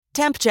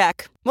Temp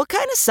check. What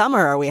kind of summer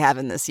are we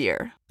having this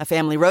year? A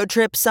family road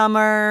trip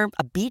summer?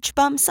 A beach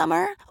bum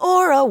summer?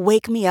 Or a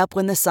wake me up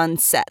when the sun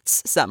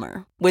sets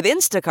summer? With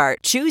Instacart,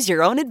 choose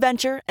your own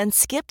adventure and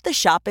skip the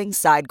shopping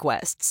side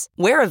quests.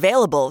 Where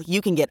available, you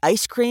can get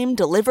ice cream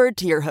delivered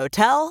to your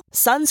hotel,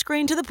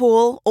 sunscreen to the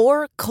pool,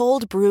 or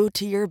cold brew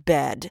to your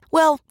bed.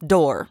 Well,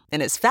 door,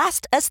 in as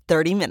fast as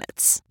 30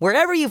 minutes.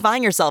 Wherever you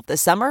find yourself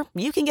this summer,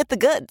 you can get the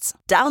goods.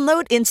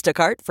 Download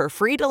Instacart for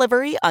free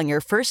delivery on your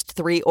first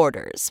 3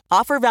 orders.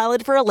 Offer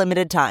valid for a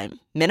limited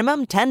time.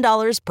 Minimum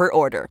 $10 per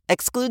order.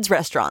 Excludes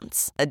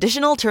restaurants.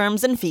 Additional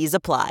terms and fees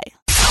apply.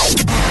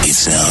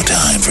 It's now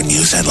time for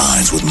news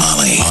headlines with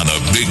Molly on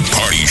the Big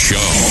Party Show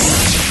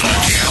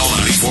on Channel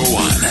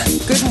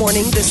 94.1. Good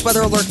morning. This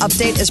weather alert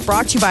update is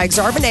brought to you by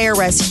Exarban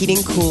ARS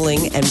Heating,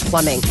 Cooling, and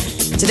Plumbing.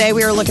 Today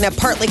we are looking at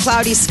partly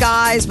cloudy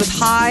skies with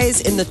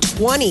highs in the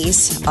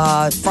 20s.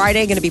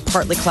 Friday going to be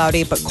partly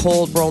cloudy but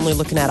cold. We're only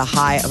looking at a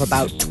high of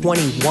about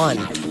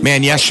 21.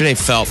 Man, yesterday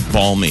felt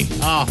balmy.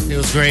 Oh, it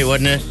was great,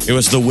 wasn't it? It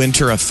was the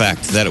winter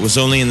effect that it was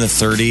only in the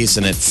 30s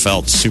and it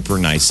felt super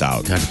nice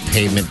out. God, the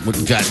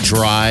pavement got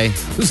dry.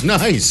 It was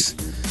nice.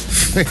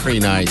 Very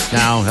nice.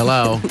 Now,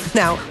 hello.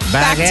 Now,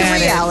 back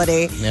to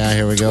reality. Yeah,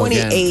 here we go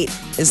 28 again.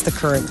 is the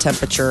current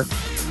temperature.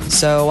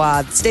 So,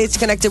 stays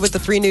connected with the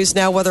 3 News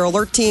Now Weather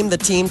Alert Team, the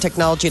team,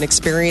 technology, and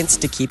experience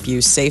to keep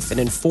you safe and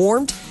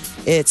informed.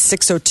 It's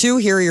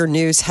 6:02. Here are your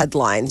news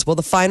headlines. Well,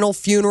 the final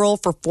funeral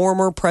for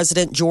former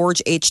President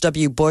George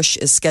H.W. Bush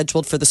is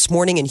scheduled for this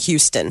morning in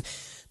Houston.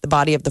 The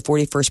body of the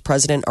 41st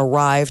president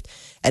arrived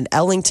at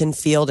Ellington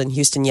Field in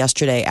Houston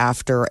yesterday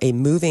after a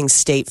moving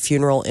state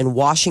funeral in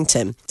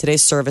Washington.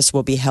 Today's service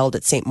will be held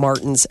at St.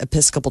 Martin's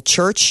Episcopal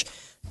Church.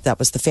 That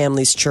was the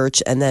family's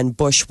church. And then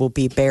Bush will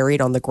be buried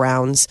on the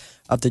grounds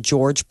of the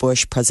George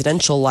Bush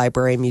Presidential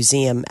Library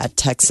Museum at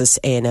Texas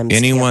A&M.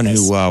 Anyone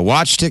campus. who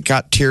watched it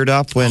got teared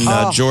up when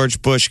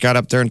George Bush got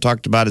up there and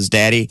talked about his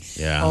daddy.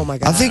 Yeah. Oh, my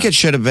God. I think it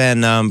should have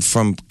been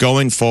from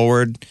going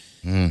forward,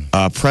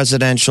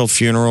 presidential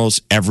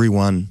funerals,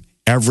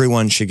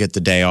 everyone should get the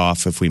day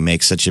off if we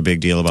make such a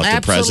big deal about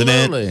the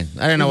president. Absolutely.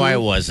 I don't know why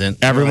it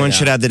wasn't. Everyone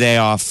should have the day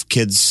off.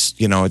 Kids,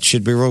 it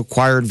should be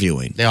required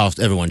viewing.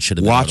 Everyone should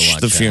have Watch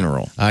the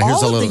funeral.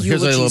 All of the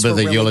eulogies were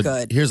really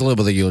good. Here's a little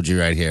bit of the eulogy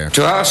right here.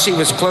 To us, he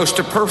was close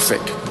to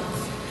perfect,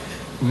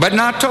 but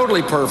not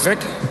totally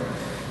perfect.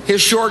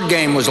 His short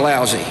game was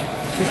lousy.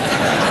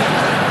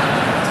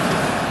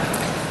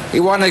 He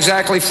wasn't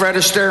exactly Fred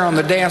Astaire on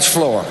the dance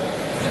floor.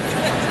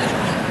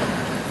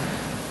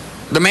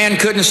 The man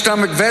couldn't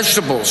stomach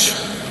vegetables,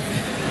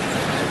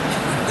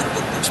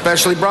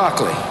 especially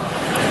broccoli.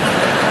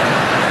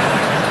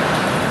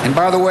 And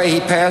by the way, he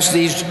passed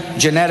these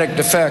genetic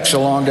defects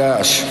along to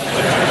us.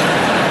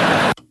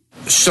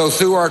 So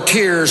through our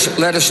tears,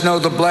 let us know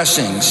the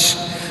blessings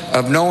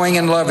of knowing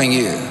and loving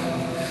you,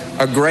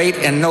 a great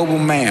and noble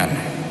man,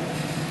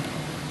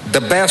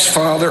 the best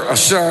father a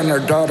son or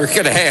daughter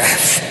could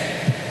have.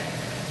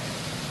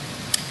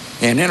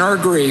 And in our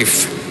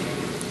grief,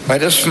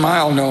 let us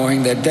smile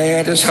knowing that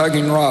Dad is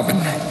hugging Robin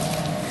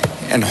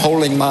and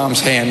holding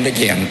Mom's hand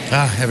again.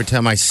 Every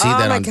time I see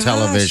that on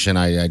television,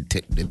 a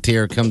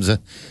tear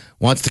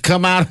wants to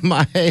come out of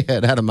my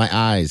head, out of my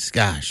eyes.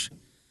 Gosh,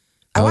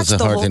 that was a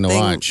hard thing to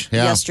watch.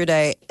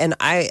 Yesterday, and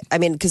I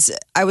mean, because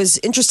I was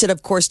interested,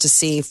 of course, to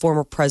see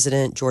former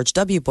President George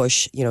W.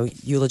 Bush,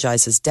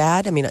 eulogize his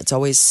dad. I mean, it's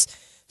always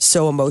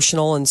so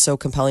emotional and so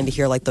compelling to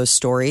hear like those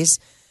stories.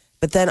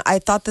 But then I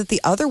thought that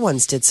the other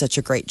ones did such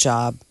a great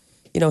job.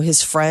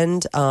 His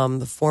friend,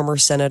 the former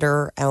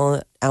Senator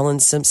Alan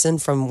Simpson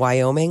from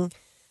Wyoming,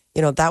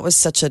 that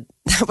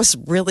was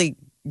really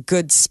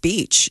good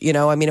speech.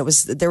 I mean,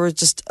 there were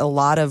just a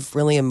lot of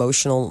really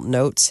emotional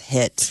notes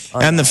hit.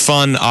 And the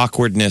fun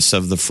awkwardness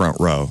of the front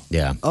row.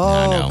 Yeah. Oh,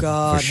 I know,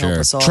 God. for sure. Help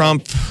us all.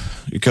 Trump,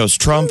 it goes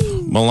Trump,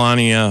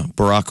 Melania,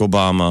 Barack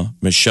Obama,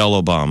 Michelle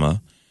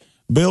Obama,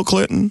 Bill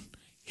Clinton,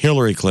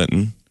 Hillary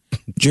Clinton,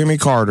 Jimmy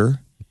Carter,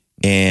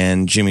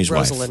 and Jimmy's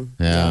Rosalind.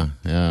 wife.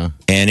 Yeah.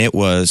 And it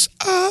was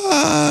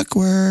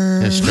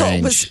awkward. It's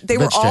strange. They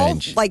were all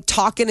like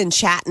talking and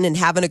chatting and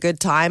having a good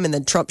time. And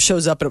then Trump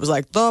shows up and it was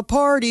like, the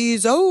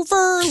party's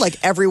over. Like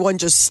everyone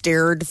just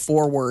stared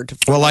forward.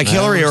 Well, like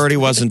Hillary already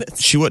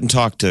she wouldn't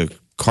talk to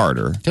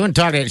Carter. She wouldn't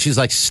talk. She's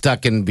like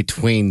stuck in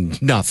between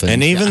nothing.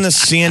 And even the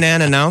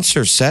CNN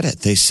announcer said it.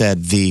 They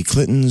said the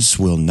Clintons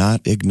will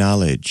not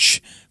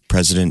acknowledge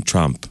President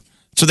Trump.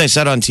 So they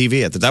said on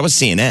TV. That was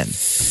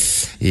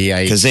CNN.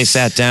 Yeah, because they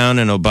sat down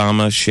and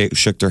Obama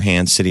shook their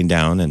hand sitting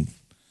down, and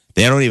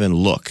they don't even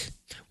look.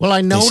 Well,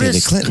 I noticed they say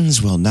the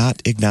Clintons will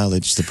not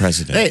acknowledge the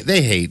president.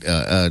 They hate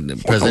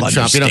President Trump,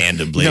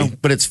 understandably.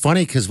 But it's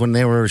funny because when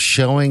they were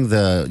showing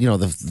the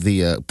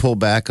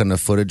pullback on the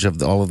footage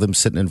of all of them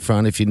sitting in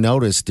front, if you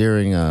notice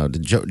during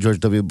George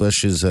W.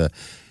 Bush's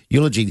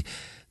eulogy,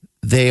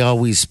 they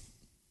always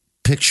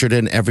pictured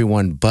in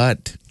everyone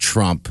but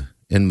Trump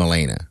and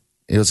Melania.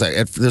 It was like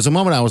there's a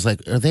moment I was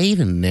like, are they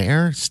even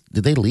there?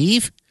 Did they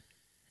leave?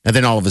 And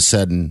then all of a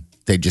sudden,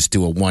 they just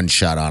do a one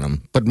shot on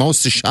him. But most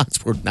of the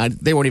shots were not;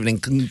 they weren't even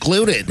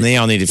included. They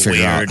all need to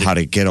figure out how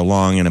to get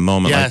along in a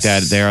moment like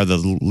that. Yes. They are the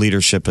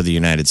leadership of the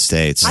United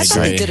States. I thought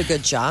they did a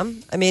good job.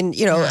 I mean,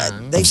 you know,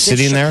 they did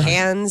sitting shook there?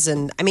 hands,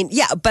 and I mean,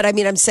 yeah, but I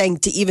mean, I'm saying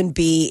to even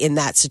be in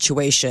that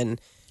situation.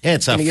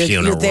 It's a You're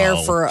funeral. there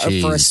for a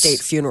Jeez. state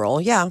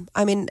funeral. Yeah.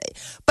 I mean,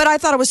 but I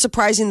thought it was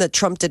surprising that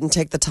Trump didn't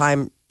take the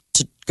time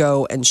to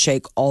go and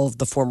shake all of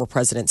the former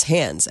president's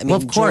hands. I mean, Well,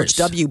 of course.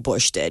 George W.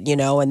 Bush did, you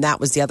know, and that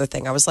was the other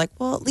thing. I was like,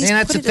 well, at least And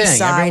that's put it the thing.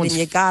 aside Everyone's- and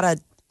you got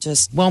to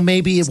just. Well,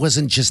 maybe it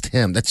wasn't just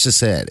him. That's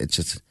just it. It's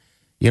just,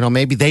 you know,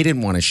 maybe they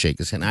didn't want to shake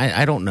his hand.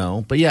 I don't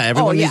know. But yeah,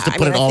 everyone yeah. needs to I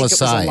put mean, it I all think it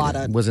was a aside. lot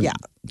of- It wasn't. yeah.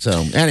 So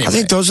anyway. I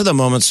think those are the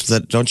moments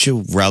that don't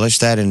you relish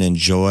that and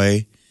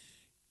enjoy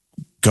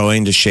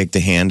going to shake the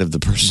hand of the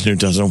person who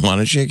doesn't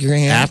want to shake your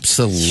hand?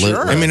 Absolutely.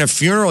 I mean, a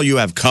funeral, you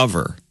have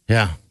cover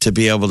Yeah. to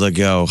be able to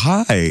go,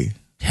 hi.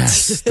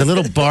 Yes. The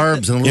little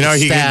barbs and the You little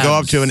know, you can go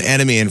up stabs. to an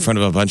enemy in front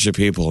of a bunch of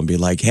people and be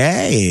like,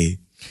 hey,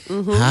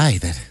 Hi,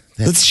 that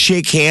let's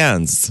shake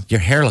hands.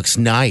 your hair looks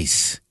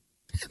nice.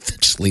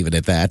 Just leave it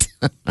at that.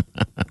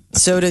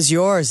 So does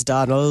yours,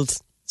 Donald.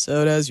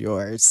 So does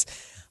yours.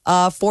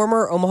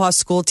 Former Omaha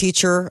school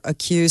teacher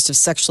accused of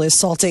sexually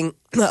assaulting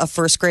a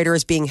first grader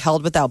is being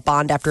held without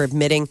bond after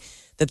admitting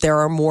that there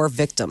are more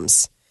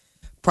victims.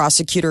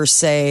 Prosecutors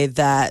say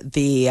that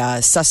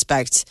the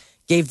suspect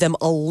gave them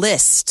a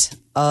list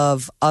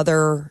of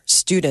other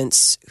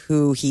students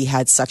who he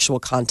had sexual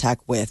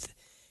contact with,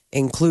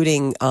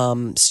 including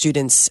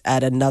students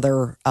at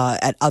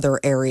other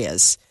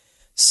areas.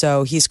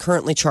 So he's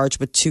currently charged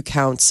with 2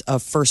 counts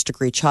of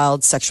first-degree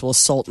child sexual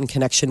assault in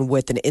connection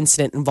with an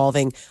incident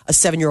involving a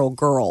 7-year-old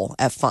girl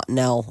at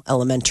Fontenelle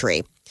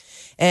Elementary.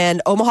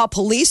 And Omaha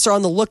police are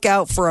on the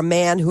lookout for a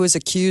man who is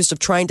accused of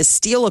trying to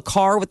steal a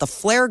car with a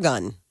flare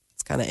gun.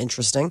 It's kind of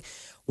interesting.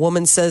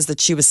 Woman says that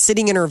she was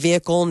sitting in her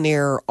vehicle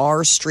near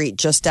R Street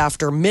just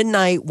after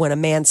midnight when a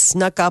man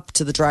snuck up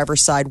to the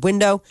driver's side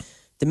window,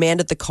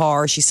 demanded the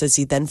car. She says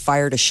he then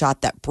fired a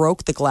shot that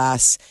broke the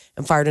glass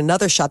and fired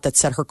another shot that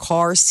set her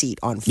car seat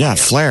on fire. Yeah,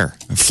 flare.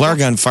 A flare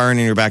gun firing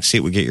in your back seat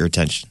would get your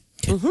attention.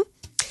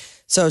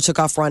 So took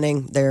off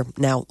running. They're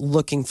now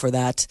looking for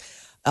that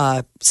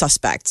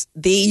suspect.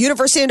 The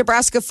University of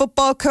Nebraska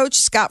football coach,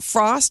 Scott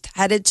Frost,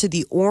 headed to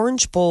the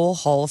Orange Bowl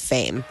Hall of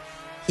Fame.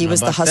 He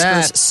was the about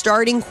Huskers' that?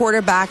 starting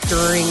quarterback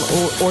during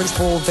Orange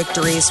Bowl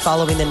victories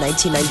following the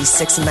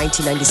 1996 and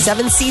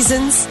 1997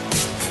 seasons.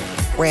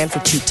 Ran for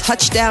 2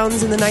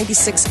 touchdowns in the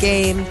 96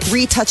 game,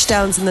 3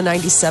 touchdowns in the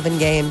 97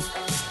 game.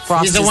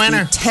 Frost He's a is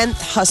winner. the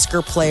 10th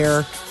Husker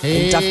player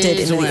inducted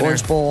He's into a the winner.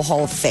 Orange Bowl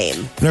Hall of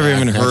Fame. Never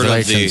even heard of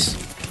Congratulations.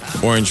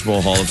 the Orange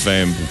Bowl Hall of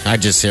Fame. I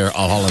just hear a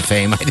Hall of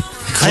Fame. I didn't know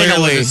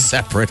Clearly- it was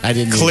separate. I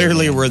didn't.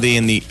 Clearly, even- we're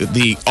in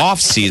the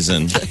off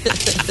season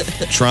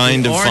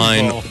trying to Orange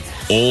find Bowl.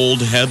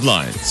 old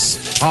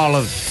headlines. Hall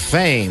of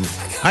Fame.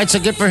 All right, so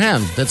good for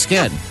him. That's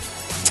good.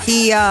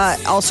 He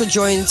also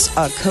joins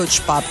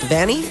Coach Bob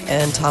Devaney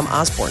and Tom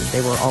Osborne.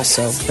 They're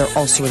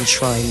also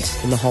enshrined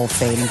in the Hall of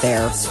Fame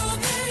there.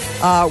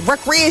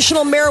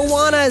 Recreational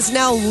marijuana is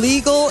now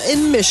legal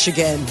in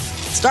Michigan.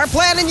 Start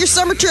planning your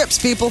summer trips,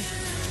 people.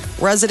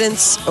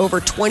 Residents over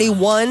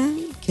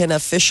 21 can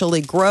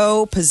officially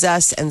grow,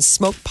 possess, and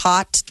smoke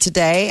pot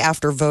today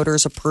after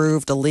voters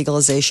approved a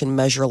legalization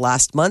measure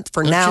last month.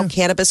 For now,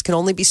 cannabis can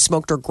only be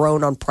smoked or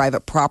grown on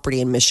private property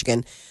in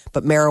Michigan,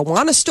 but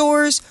marijuana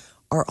stores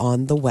are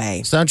on the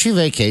way. So don't you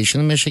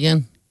vacation in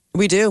Michigan?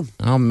 We do.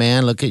 Oh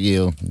man, look at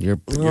you. Your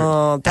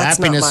that's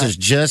not happiness my- has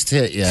just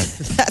hit you.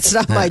 That's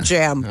not my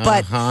jam.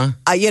 But,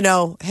 Uh-huh. you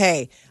know,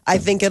 hey, I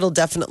think it'll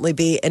definitely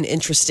be an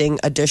interesting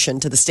addition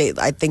to the state.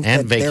 I think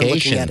And that they're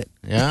looking vacation. at it.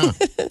 Yeah.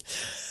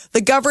 The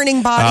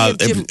governing body of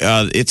gym.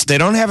 They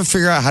don't have to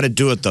figure out how to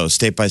do it though,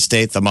 state by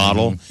state. The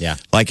model, Yeah.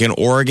 Like in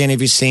Oregon, have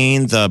you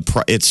seen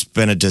it's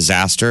been a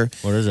disaster.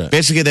 What is it?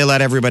 Basically, they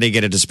let everybody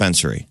get a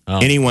dispensary.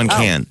 Anyone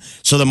can.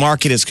 So the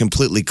market is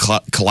completely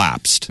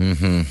collapsed.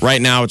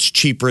 Right now, it's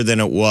cheaper than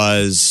it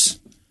was.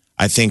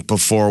 I think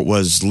before it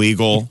was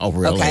legal. Oh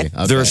really? Okay.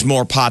 There's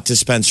more pot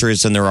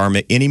dispensaries than there are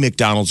any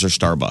McDonald's or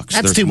Starbucks.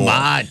 That's There's too more.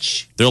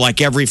 much. They're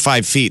like every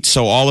 5 feet,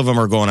 so all of them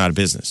are going out of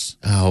business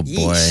Oh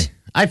boy.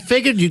 I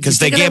figured you because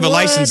they gave a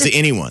license to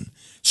anyone.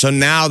 So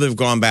now they've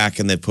gone back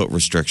and they put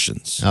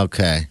restrictions.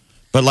 Okay.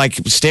 But like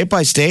state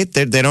by state,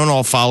 they don't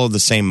all follow the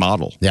same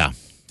model. Yeah.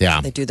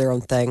 Yeah. They do their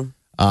own thing.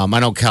 I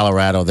know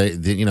Colorado. They,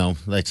 you know,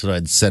 that's what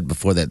I'd said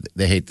before. That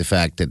they hate the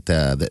fact that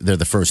they're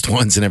the first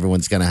ones, and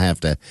everyone's going to have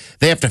to.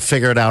 They have to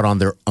figure it out on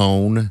their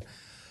own.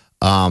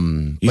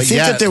 You But think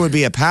yeah. that there would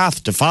be a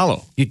path to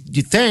follow,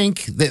 You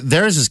think that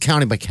theirs is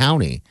county by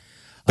county?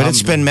 but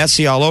it's been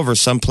messy all over.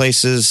 Some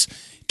places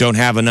don't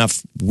have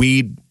enough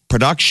weed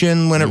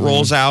production when it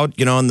rolls out,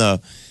 you know, and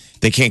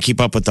they can't keep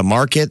up with the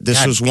market. This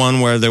God. was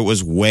one where there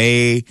was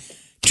way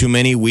too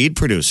many weed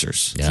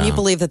producers. Can you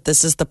believe that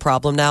this is the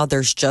problem now?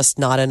 There's just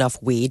not enough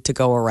weed to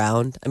go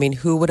around. I mean,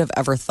 who would have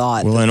ever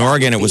thought? Well, that in that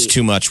Oregon, would it was be-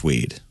 too much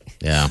weed.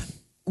 Yeah.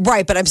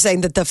 Right, but I'm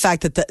saying that the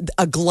fact that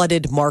a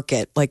glutted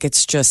market, like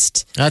it's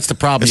just. That's the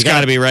problem. It's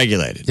got to be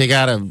regulated. You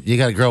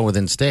gotta grow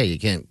within state. You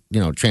can't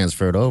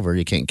transferred over.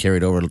 You can't carry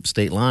it over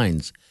state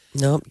lines.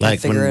 Nope, gotta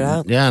figure it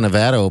out. Yeah,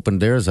 Nevada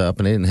opened theirs up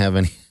and they didn't have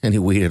any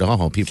weed at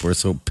all. People were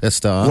so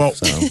pissed off. Well,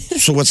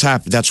 so what's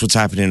happened? That's what's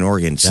happening in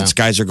Oregon. Since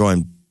guys are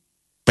going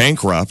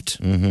bankrupt,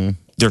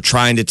 they're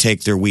trying to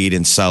take their weed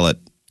and sell it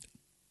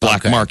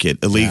black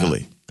market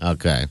illegally. Yeah.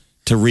 Okay.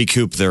 To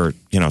recoup their,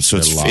 so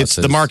it's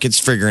the market's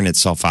figuring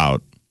itself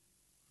out.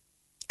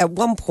 At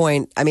one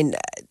point, I mean,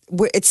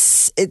 it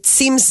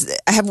seems,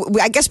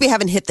 I guess we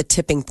haven't hit the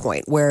tipping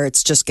point where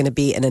it's just going to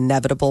be an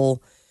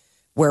inevitable,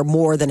 where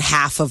more than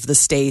half of the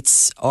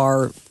states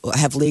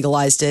have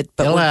legalized it,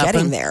 but we're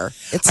getting there.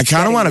 I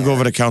kind of want to go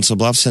over to Council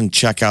Bluffs and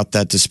check out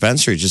that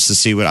dispensary just to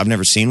see I've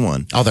never seen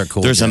one. Oh, they're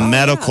cool. There's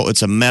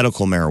it's a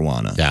medical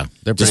marijuana. Yeah,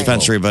 they're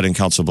dispensary, but in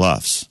Council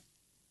Bluffs.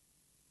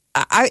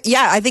 I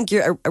think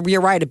you're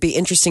right. It'd be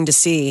interesting to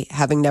see,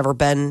 having never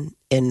been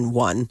in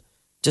one.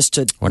 Just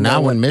to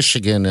now in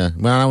Michigan,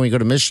 when we go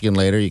to Michigan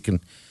later, you can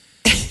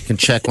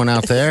check one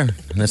out there,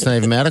 and it's not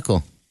even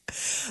medical.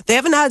 They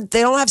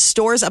don't have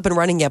stores up and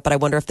running yet, but I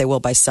wonder if they will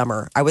by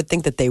summer. I would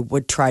think that they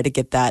would try to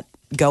get that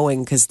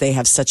going because they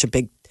have such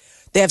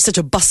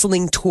a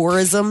bustling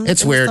tourism.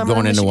 It's weird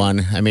going into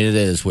one. I mean, it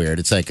is weird.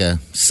 It's like a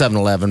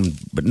 7-Eleven,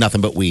 but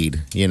nothing but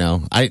weed.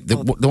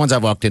 The ones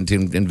I've walked into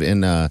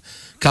in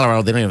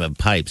Colorado, they don't even have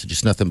pipes. It's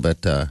just nothing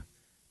but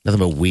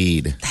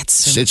weed.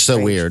 It's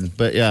so weird,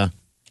 but yeah.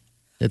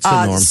 It's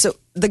the norm. So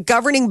the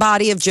governing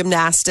body of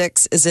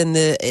gymnastics is in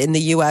the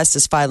U.S.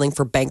 is filing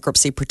for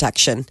bankruptcy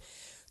protection.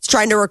 It's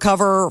trying to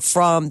recover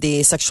from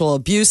the sexual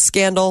abuse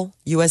scandal.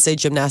 USA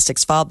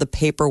Gymnastics filed the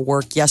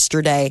paperwork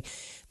yesterday.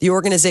 The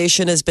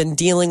organization has been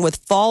dealing with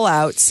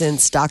fallout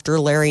since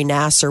Dr. Larry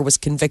Nassar was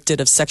convicted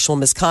of sexual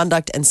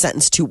misconduct and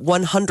sentenced to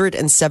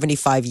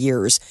 175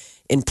 years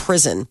in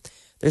prison.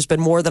 There's been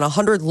more than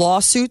 100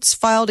 lawsuits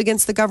filed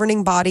against the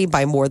governing body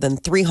by more than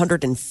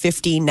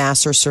 350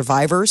 Nassar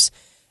survivors.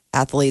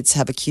 Athletes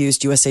have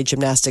accused USA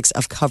Gymnastics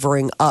of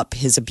covering up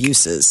his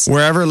abuses.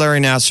 Wherever Larry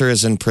Nassar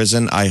is in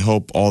prison, I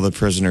hope all the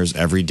prisoners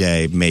every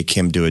day make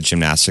him do a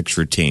gymnastics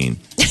routine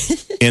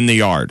in the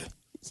yard.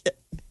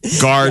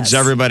 Guards,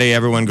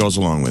 everyone goes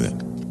along with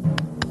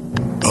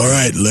it. All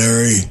right,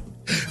 Larry,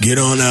 get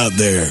on out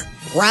there.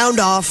 Round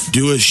off.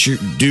 Do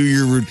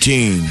your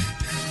routine.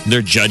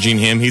 They're judging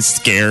him. He's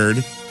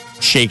scared,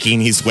 shaking.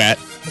 He's wet.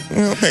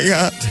 Oh my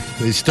God.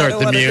 They start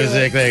the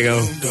music. They go,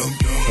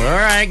 all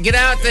right, get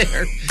out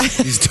there.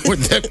 He's doing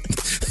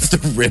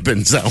the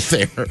ribbons out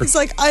there. He's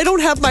like, I don't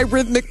have my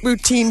rhythmic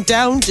routine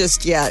down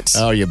just yet.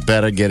 Oh, you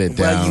better get it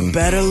down. Well, you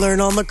better learn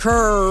on the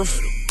curve.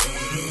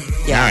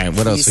 Yeah, all right,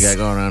 what else we got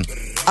going on?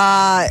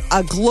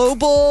 A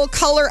global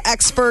color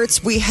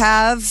experts. We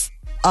have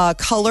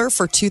color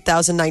for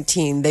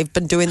 2019. They've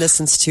been doing this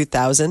since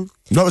 2000.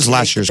 What was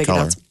last year's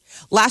color?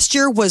 Last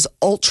year was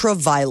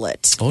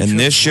ultraviolet. And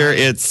this year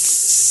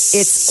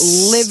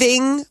it's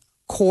living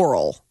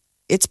coral.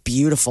 It's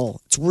beautiful.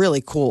 It's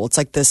really cool. It's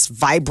like this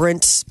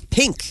vibrant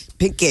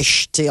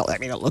pinkish teal. I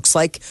mean, it looks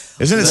like...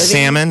 Isn't it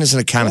salmon? Isn't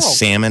it kind of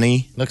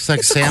salmon-y? Looks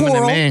like salmon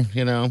to me,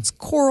 It's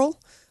coral.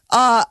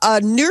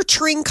 A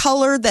nurturing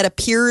color that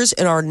appears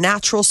in our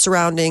natural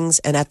surroundings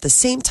and at the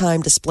same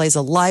time displays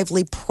a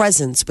lively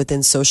presence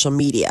within social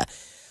media.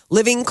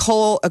 Living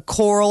coral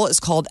is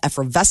called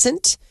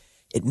effervescent.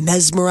 It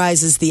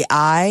mesmerizes the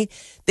eye.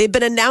 They've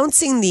been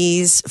announcing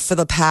these for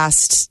the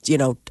past,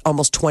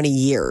 almost 20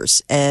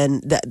 years.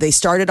 And they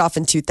started off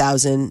in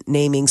 2000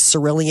 naming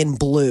cerulean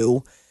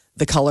blue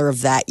the color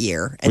of that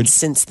year. And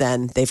since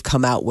then, they've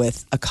come out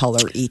with a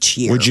color each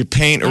year. Would you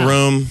paint a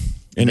room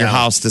in your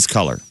house this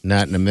color?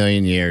 Not in a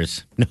million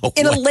years. No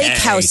in a lake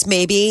house,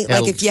 maybe.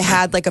 Like if you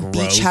had like a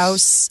beach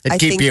house. It'd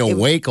keep you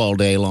awake all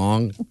day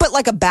long. But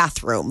like a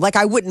bathroom. Like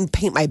I wouldn't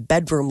paint my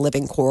bedroom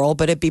living coral,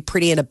 but it'd be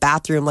pretty in a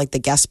bathroom, like the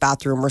guest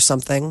bathroom or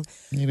something.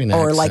 Maybe not.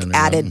 Or like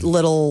added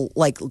little,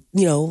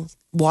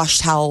 wash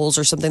towels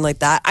or something like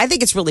that. I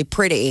think it's really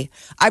pretty.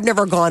 I've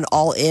never gone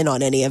all in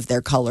on any of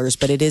their colors,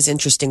 but it is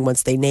interesting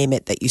once they name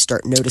it that you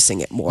start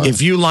noticing it more.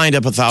 If you lined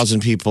up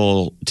 1,000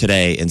 people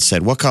today and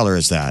said, what color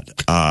is that?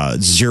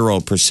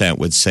 0%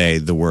 would say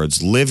the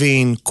words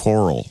living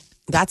coral.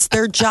 That's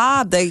their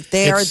job. They're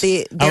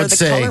the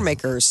color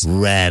makers.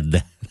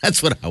 Red.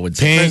 That's what I would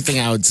say. Pink, first thing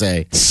I would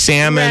say.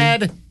 Salmon.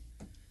 Red.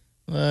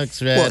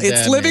 Looks red. Well,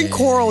 it's living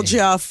coral,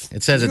 Jeff.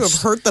 It says you have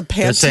hurt the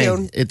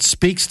pantheon. It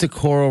speaks to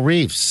coral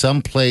reefs,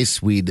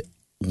 someplace we'd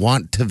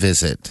want to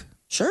visit.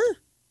 Sure.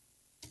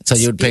 So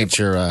you would paint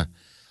your.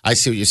 I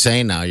see what you're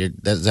saying now.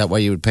 Is that why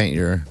you would paint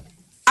your?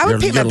 I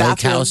would paint my lake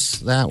bathroom. house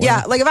that way.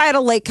 Yeah, like if I had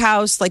a lake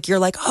house, like you're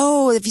like,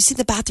 oh, if you see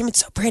the bathroom, it's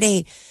so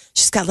pretty.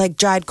 She's got like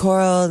dried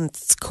coral and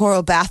it's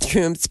coral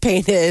bathroom. It's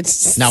painted.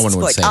 No one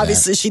would say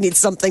obviously that. She needs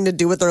something to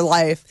do with her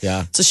life.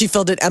 Yeah. So she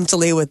filled it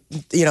emptily with,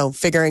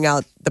 figuring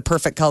out the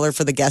perfect color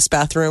for the guest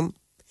bathroom.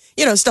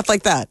 Stuff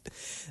like that.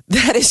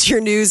 That is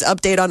your news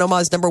update on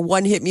Omaha's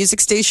 #1 hit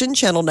music station,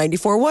 Channel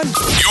 94.1.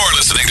 You're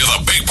listening to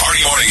the Big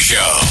Party Morning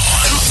Show.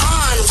 Come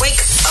on, wake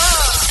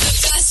up. The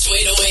best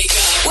way to wake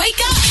up.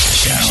 Wake up.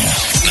 Channel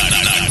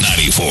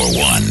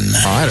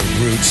 94.1. I had a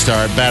rude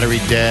start.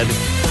 Battery dead.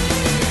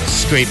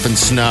 Scraping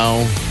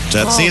snow.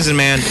 It's that season,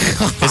 man.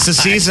 It's the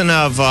season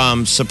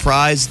of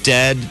surprise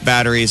dead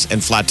batteries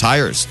and flat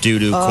tires due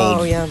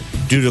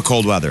to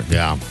cold weather.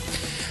 Yeah.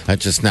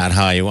 That's just not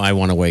how I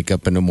want to wake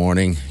up in the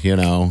morning, you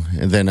know.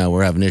 And then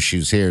we're having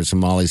issues here. So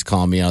Molly's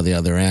calling me out the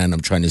other end. I'm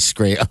trying to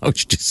scrape.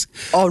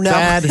 Oh, no.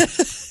 Dad.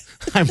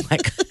 I'm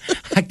like,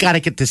 I got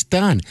to get this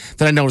done.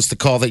 Then I noticed the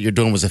call that you're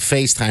doing was a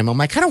FaceTime. I'm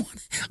like, I'm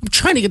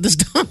trying to get this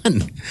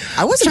done.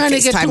 I wasn't trying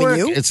to get to FaceTiming work.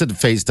 you. It's a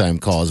FaceTime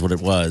call is what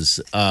it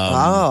was.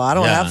 I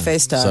don't have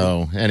FaceTime.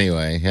 So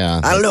anyway, yeah.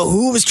 I don't know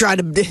who was trying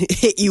to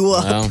hit you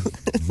up. Well,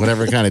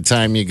 whatever kind of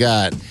time you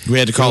got. We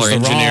had to call our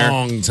engineer.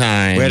 Wrong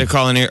time. We had to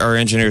call our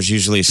engineers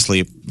usually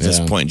asleep at this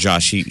Yeah. point.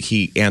 Josh,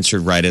 he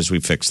answered right as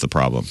we fixed the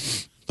problem.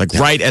 Like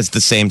right as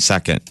the same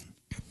second.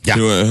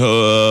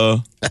 Yeah.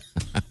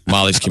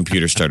 Molly's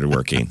computer started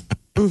working.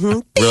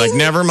 We're like,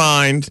 never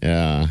mind.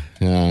 Yeah.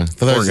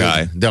 For those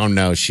guy. that don't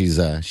know, she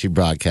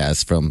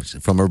broadcasts from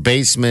her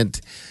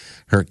basement,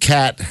 her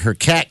cat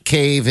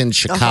cave in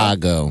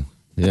Chicago.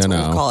 That's You what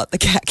know. we call it, the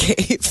cat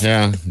cave.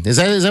 Yeah. Is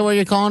that what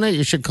you're calling it?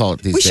 You should call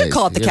it these We days. should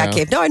call it the you cat know?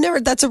 cave. No, I never.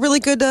 That's a really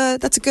good.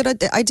 That's a good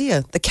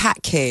idea. The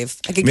cat cave.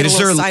 I could get a is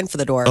little there sign for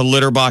the door. a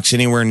litter box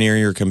anywhere near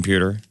your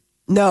computer?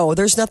 No,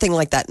 there's nothing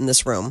like that in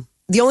this room.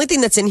 The only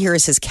thing that's in here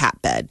is his cat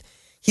bed.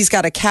 He's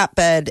got a cat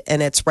bed,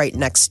 and it's right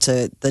next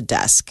to the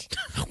desk.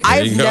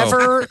 I've you go.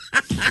 never.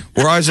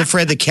 We're always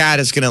afraid the cat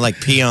is going to like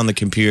pee on the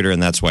computer,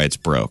 and that's why it's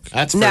broke.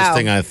 That's the first No.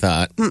 thing I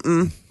thought.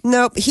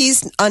 Nope,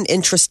 he's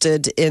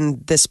uninterested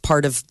in this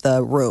part of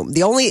the room.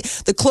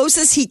 The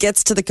closest he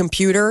gets to the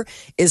computer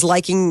is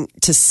liking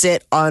to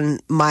sit on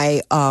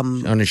my On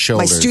his my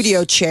shoulders.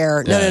 studio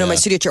chair. No, Yeah, my yeah.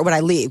 studio chair when I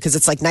leave because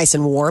it's like nice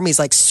and warm. He's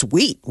like,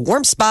 sweet,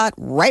 warm spot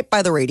right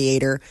by the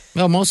radiator.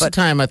 Well, most of the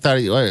time, I thought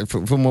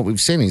from what we've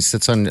seen, he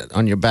sits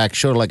on your back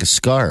shoulder like a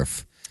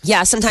scarf.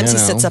 Yeah, sometimes You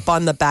he sits know. up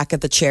on the back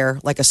of the chair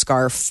like a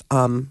scarf.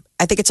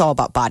 I think it's all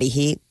about body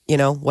heat,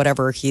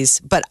 whatever he's.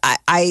 But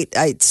I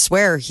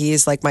swear he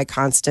is like my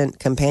constant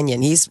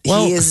companion. He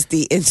is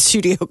the in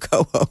studio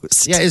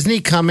co-host. Yeah, isn't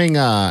he coming?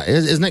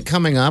 Isn't it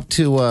coming up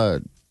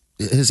to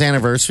his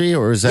anniversary,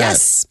 or is that?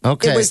 Yes.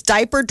 Okay. It was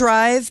Diaper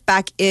Drive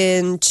back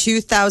in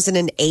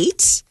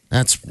 2008.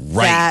 That's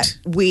right. That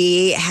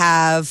we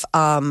have.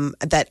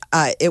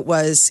 It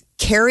was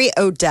Carrie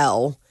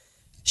Odell.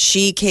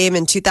 She came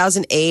in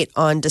 2008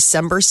 on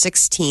December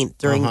 16th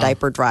during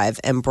Diaper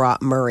Drive and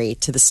brought Murray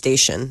to the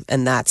station.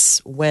 And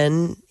that's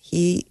when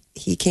he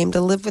came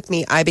to live with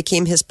me. I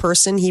became his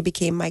person. He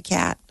became my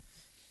cat.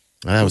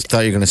 I thought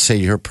you were going to say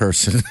your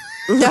person.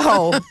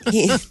 No,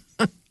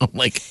 I'm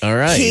like, all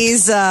right.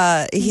 he's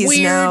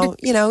Weird.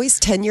 now, he's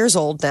 10 years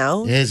old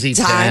now. Is he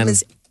Time 10?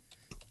 is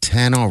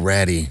 10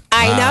 already.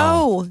 I Wow.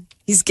 know.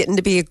 He's getting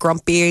to be a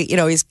grumpy,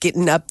 he's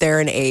getting up there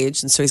in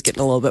age. And so he's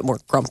getting a little bit more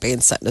grumpy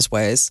and set in his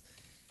ways,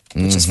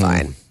 which is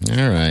fine.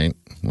 All right.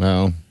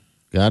 Well,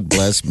 God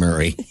bless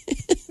Murray.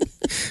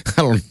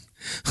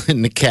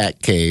 In the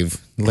cat cave,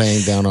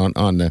 laying down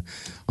on the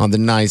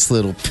nice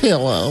little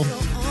pillow.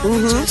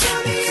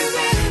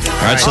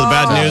 All right, so the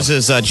bad news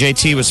is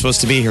JT was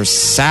supposed to be here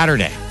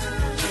Saturday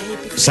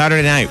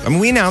night. I mean,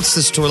 we announced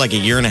this tour like a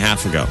year and a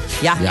half ago.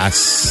 Yeah.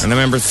 Yes. And I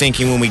remember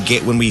thinking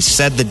when we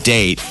said the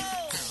date,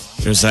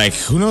 it was like,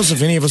 who knows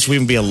if any of us will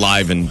even be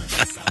alive in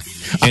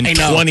I know.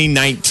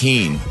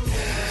 2019.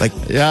 Like,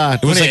 Yeah,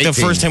 it was like the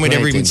 2018, first time we'd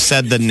ever even 2018.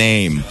 said the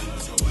name.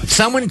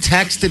 Someone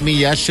texted me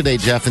yesterday,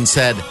 Jeff, and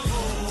said,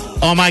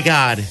 "Oh my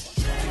God,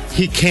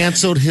 he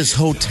canceled his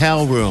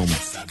hotel room."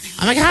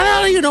 I'm like, how the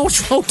hell do you know which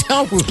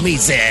hotel room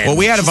he's in? Well,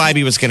 we had a vibe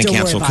he was going to Don't worry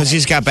cancel about because it.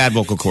 he's got bad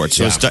vocal cords.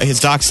 So Yeah.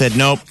 his doc said,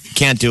 nope,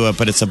 can't do it,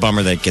 but it's a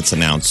bummer that it gets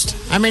announced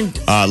I mean,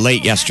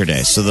 late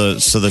yesterday. So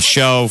the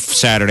show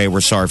Saturday,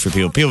 we're sorry for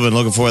people. People have been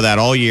looking for that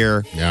all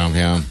year,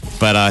 yeah.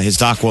 but his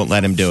doc won't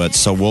let him do it.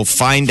 So we'll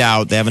find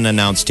out. They haven't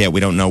announced yet. We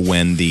don't know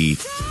when the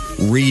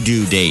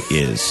redo date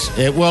is.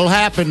 It will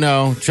happen,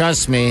 though.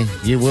 Trust me.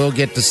 You will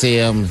get to see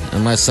him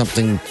unless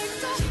something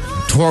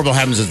horrible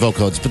happens with vocal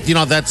cords. But,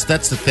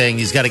 that's the thing.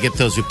 He's got to get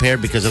those repaired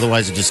because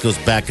otherwise it just goes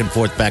back and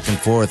forth.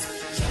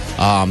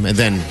 And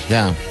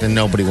then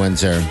nobody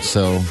wins there.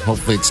 So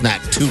hopefully it's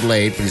not too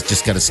late, but he's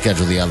just got to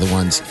schedule the other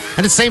ones. And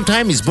at the same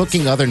time, he's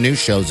booking other new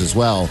shows as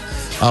well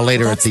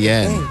later at the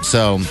end. thing.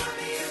 So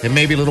it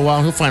may be a little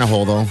while. He'll find a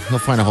hole, though. He'll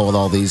find a hole with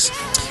all these.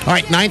 All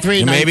right,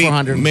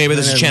 938 Maybe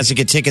there's a chance to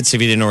get tickets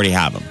if you didn't already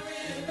have them.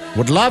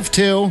 Would love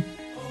to.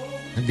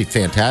 That'd be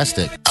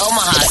fantastic.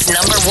 Omaha's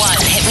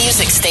 #1 hit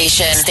music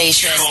station.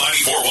 Channel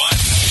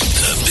 94.1.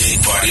 The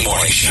Big Party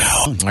Morning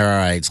Show. All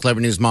right,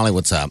 Celebrity News. Molly,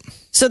 what's up?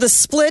 So the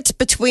split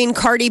between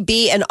Cardi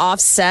B and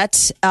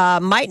Offset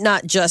might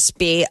not just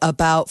be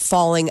about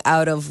falling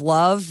out of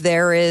love.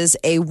 There is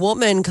a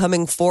woman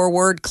coming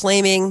forward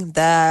claiming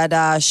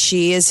that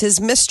she is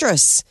his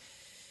mistress.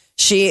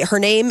 Her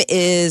name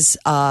is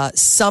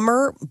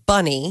Summer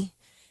Bunny,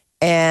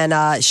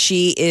 and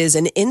she is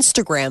an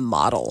Instagram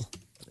model.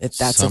 If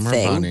that's Summer a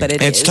thing, Bunny. but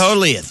It's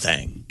totally a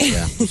thing.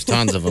 Yeah, there's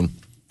tons of them.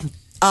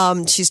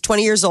 She's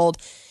 20 years old,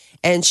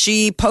 and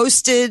she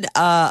posted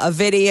a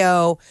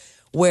video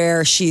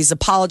where she's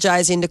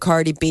apologizing to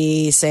Cardi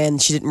B, saying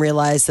she didn't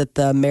realize that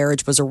the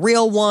marriage was a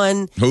real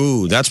one.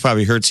 Ooh, that's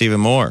probably hurts even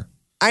more.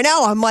 I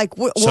know. I'm like,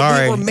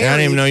 sorry, we were I married.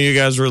 didn't even know you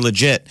guys were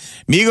legit.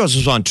 Migos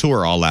was on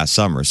tour all last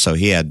summer, so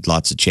he had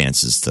lots of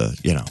chances to,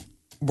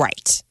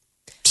 Right.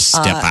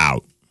 step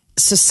out.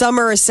 So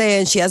Summer is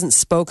saying she hasn't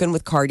spoken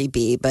with Cardi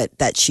B, but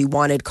that she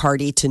wanted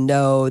Cardi to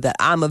know that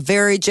I'm a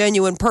very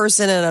genuine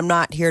person and I'm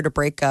not here to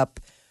break up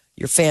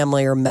your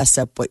family or mess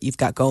up what you've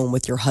got going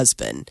with your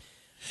husband.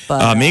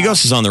 But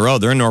Migos is on the road.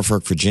 They're in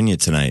Norfolk, Virginia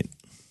tonight.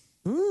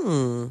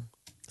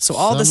 So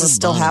all this is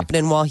still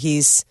happening while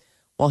he's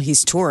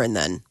touring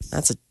then.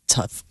 That's a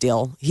tough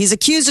deal. He's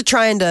accused of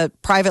trying to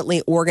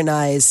privately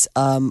organize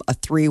a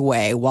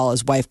three-way while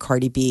his wife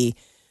Cardi B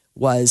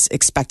was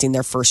expecting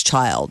their first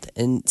child.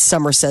 And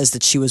Summer says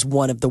that she was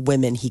one of the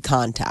women he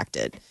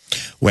contacted.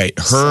 Wait,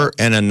 her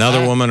and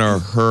another woman, or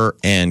her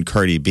and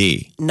Cardi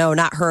B? No,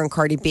 not her and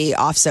Cardi B.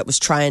 Offset was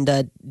trying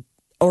to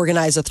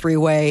organize a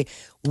three-way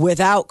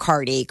without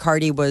Cardi.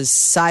 Cardi was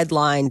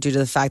sidelined due to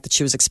the fact that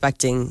she was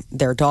expecting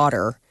their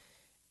daughter.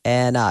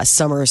 And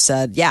Summer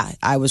said, yeah,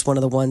 I was one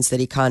of the ones that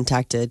he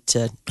contacted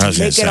to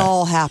make it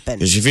all happen.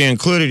 Because if you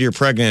included your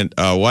pregnant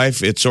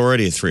wife, it's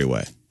already a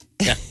three-way.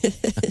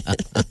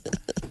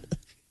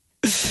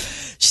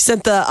 She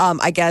sent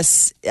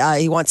the,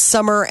 he wants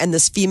Summer and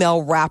this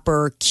female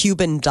rapper,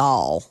 Cuban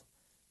Doll.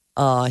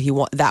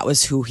 That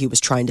was who he was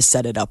trying to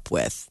set it up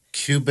with.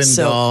 Cuban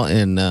Doll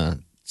and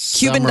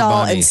Cuban Summer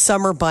Doll Bunny. and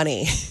Summer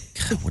Bunny.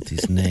 God, what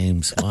these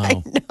names? Wow.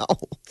 I know.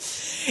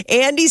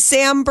 Andy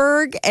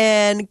Samberg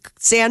and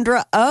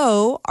Sandra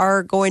Oh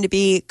are going to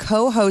be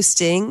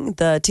co-hosting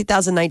the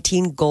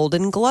 2019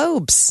 Golden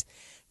Globes.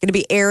 Going to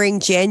be airing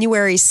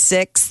January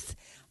 6th.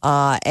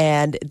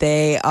 And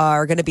they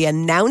are going to be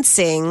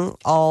announcing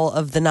all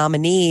of the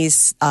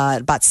nominees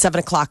about 7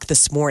 o'clock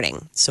this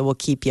morning. So we'll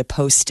keep you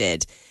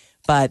posted.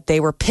 But they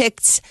were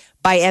picked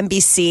by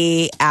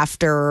NBC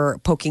after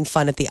poking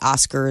fun at the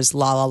Oscars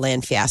La La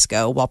Land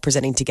fiasco while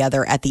presenting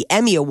together at the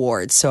Emmy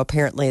Awards. So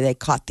apparently they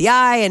caught the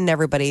eye and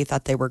everybody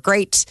thought they were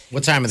great.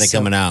 What time are they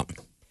coming out?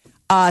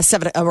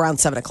 Around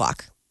 7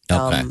 o'clock.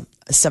 Okay.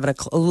 7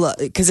 o'clock,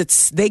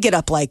 because they get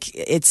up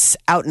it's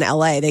out in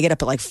LA. They get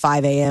up at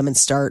 5 a.m. and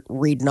start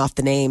reading off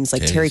the names.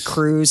 Like Terry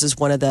Crews is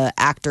one of the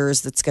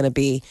actors that's going to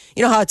be,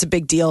 you know how it's a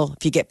big deal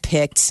if you get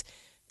picked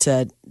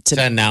to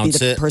announce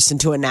be the it. person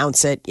to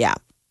announce it. Yeah.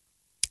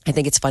 I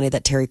think it's funny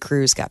that Terry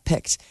Crews got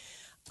picked.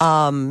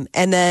 And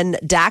then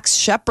Dax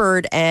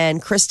Shepard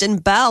and Kristen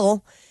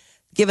Bell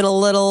giving a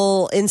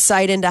little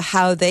insight into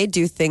how they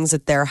do things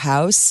at their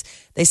house.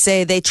 They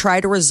say they try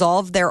to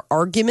resolve their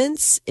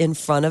arguments in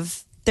front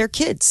of their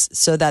kids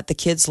so that the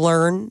kids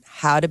learn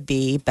how to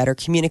be better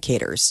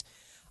communicators.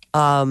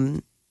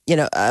 One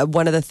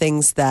of the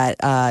things that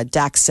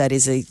Dax said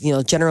is,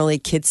 generally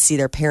kids see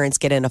their parents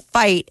get in a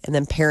fight and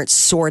then parents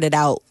sort it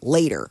out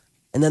later.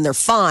 And then they're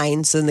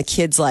fine. So then the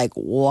kid's like,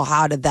 well,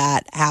 how did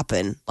that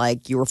happen?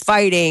 Like, you were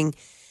fighting,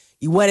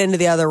 you went into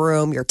the other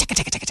room, you're ticka.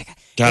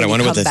 God, I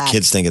wonder what the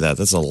kids think of that.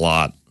 That's a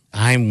lot.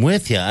 I'm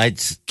with you.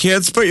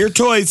 Kids, put your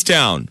toys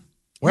down.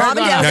 Mom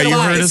and Dad Now, you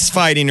heard lies. us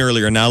fighting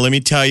earlier. Now, let me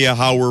tell you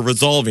how we're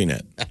resolving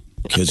it.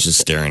 Kids just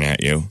staring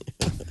at you.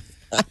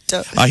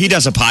 He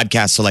does a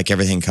podcast, so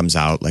everything comes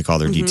out, all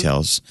their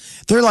details.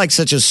 They're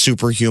such a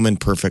superhuman,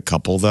 perfect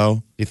couple,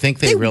 though. You think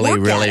they really, work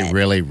at really, it.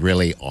 really,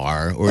 really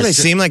are? Or Well, they is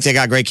it- seem like they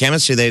got great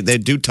chemistry. They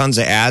do tons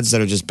of ads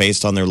that are just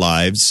based on their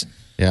lives.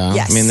 Yeah.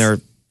 Yes. I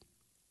mean,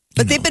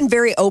 But they've been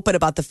very open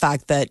about the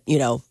fact that,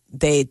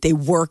 they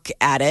work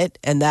at it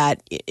and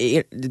that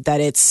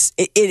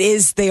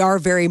they are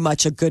very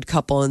much a good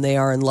couple and they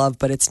are in love,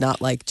 but it's not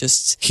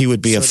just. He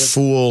would be a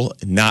fool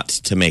not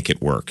to make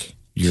it work.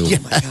 Your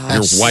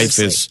wife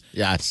is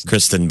Yes.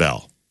 Kristen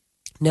Bell.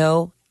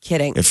 No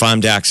kidding. If I'm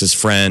Dax's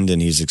friend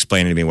and he's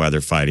explaining to me why they're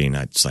fighting,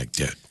 it's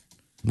dude,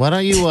 Why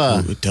don't you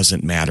it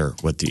doesn't matter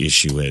what the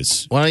issue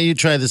is. Why don't you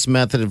try this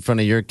method in front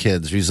of your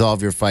kids?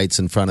 Resolve your fights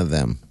in front of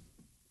them.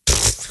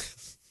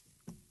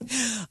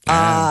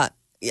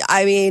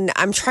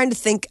 I'm trying to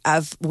think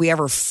of we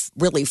ever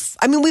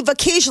we've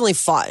occasionally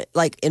fought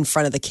in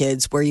front of the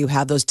kids where you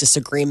have those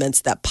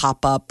disagreements that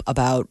pop up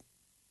about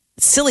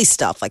silly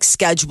stuff like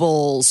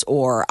schedules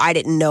or I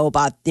didn't know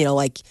about,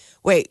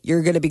 wait,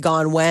 you're going to be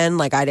gone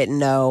when? I didn't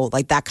know,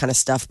 that kind of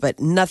stuff, but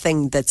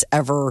nothing that's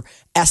ever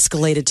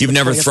escalated to You've the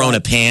never point of, thrown a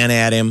pan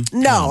at him?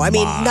 No, Come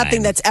on.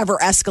 nothing that's ever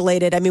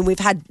escalated. We've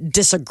had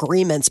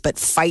disagreements, but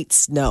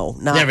fights, no.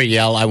 Not Never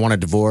yell, I want a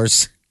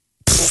divorce.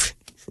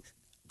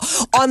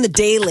 on the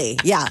daily.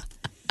 Yeah.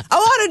 I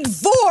want a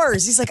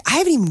divorce. He's like, I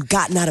haven't even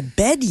gotten out of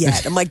bed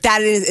yet. I'm like,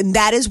 that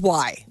is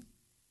why.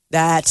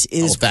 That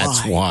is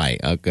That's why.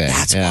 Okay.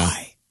 That's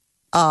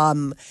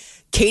why.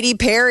 Katy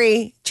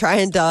Perry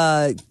trying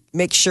to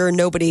make sure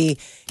nobody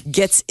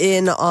gets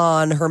in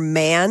on her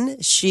man.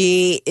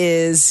 She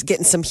is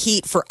getting some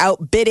heat for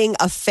outbidding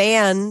a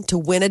fan to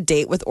win a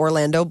date with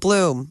Orlando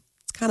Bloom.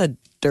 It's kind of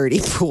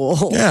dirty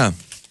pool. Yeah.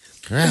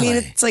 Really?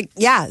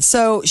 It's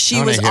so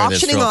she was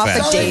auctioning off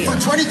a date. For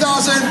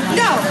 $20,000.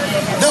 No.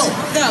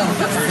 No.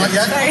 Not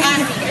yet?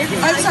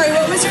 I'm sorry,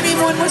 what was your name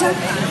one more time?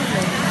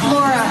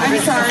 Laura, I'm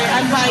sorry.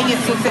 I'm buying it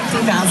for $50,000.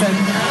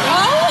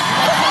 Oh!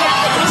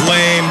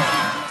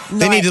 Lame.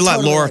 They need to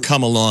let Laura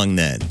come along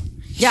then.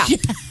 Yeah.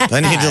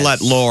 They need to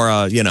let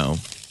Laura, be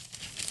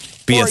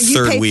or a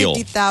third wheel.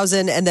 You pay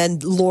 $50,000 and then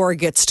Laura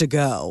gets to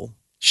go.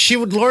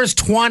 Laura's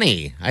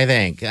 20, I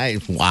think.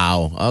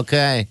 Wow.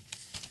 Okay.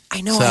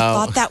 I know. I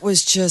thought that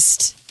was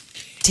just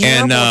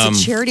terrible. And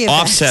it's a charity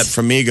event. Offset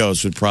from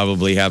Migos would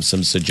probably have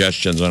some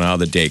suggestions on how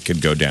the date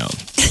could go down.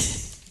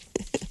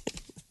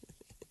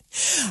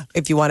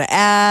 If you want to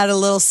add a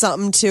little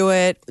something to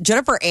it,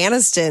 Jennifer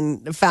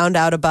Aniston found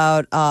out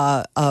about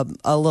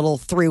a little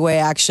three-way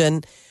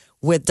action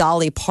with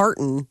Dolly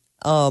Parton.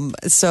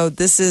 So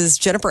this is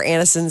Jennifer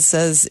Aniston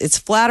says it's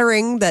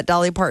flattering that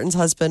Dolly Parton's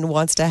husband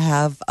wants to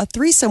have a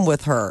threesome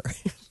with her.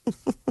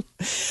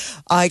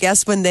 I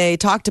guess when they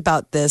talked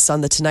about this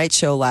on the Tonight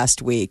Show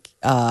last week,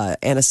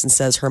 Aniston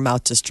says her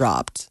mouth just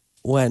dropped.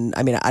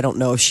 I don't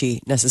know if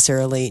she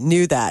necessarily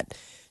knew that.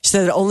 She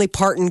said that only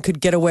Parton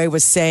could get away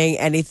with saying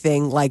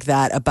anything like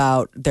that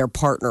about their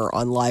partner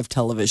on live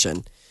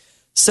television.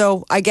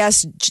 So I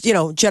guess,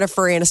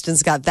 Jennifer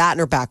Aniston's got that in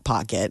her back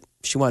pocket.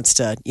 She wants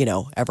to,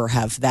 ever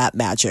have that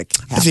magic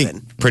happen. I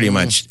think pretty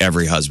much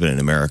every husband in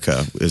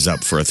America is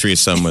up for a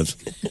threesome with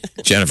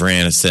Jennifer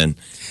Aniston.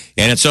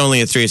 And it's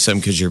only a threesome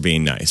because you're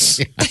being nice.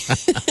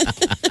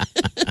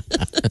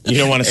 You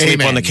don't want to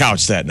sleep on the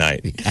couch that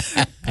night.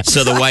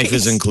 So the wife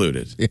is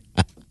included.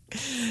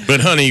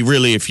 But honey,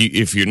 really, if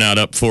you're not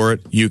up for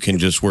it, you can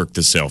just work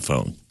the cell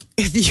phone.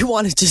 If you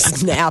want to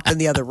just nap in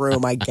the other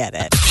room, I get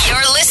it.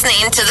 You're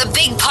listening to the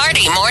Big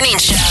Party Morning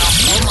Show.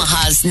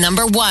 Omaha's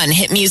 #1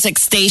 hit music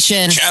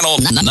station. Channel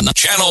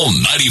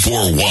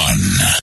 94.1.